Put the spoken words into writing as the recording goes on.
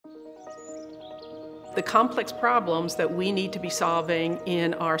The complex problems that we need to be solving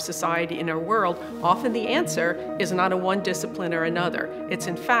in our society, in our world, often the answer is not in one discipline or another. It's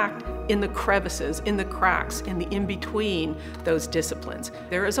in fact in the crevices, in the cracks, in the in-between those disciplines.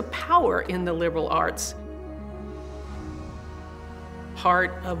 There is a power in the liberal arts.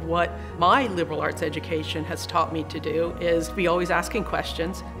 Part of what my liberal arts education has taught me to do is to be always asking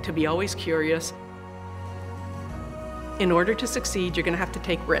questions, to be always curious. In order to succeed, you're going to have to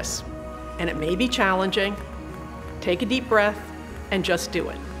take risks. And it may be challenging. Take a deep breath and just do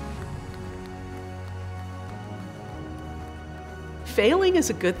it. Failing is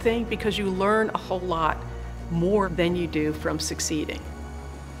a good thing because you learn a whole lot more than you do from succeeding.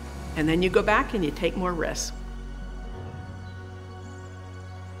 And then you go back and you take more risks.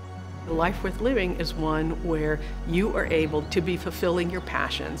 The life worth living is one where you are able to be fulfilling your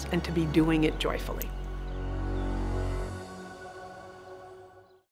passions and to be doing it joyfully.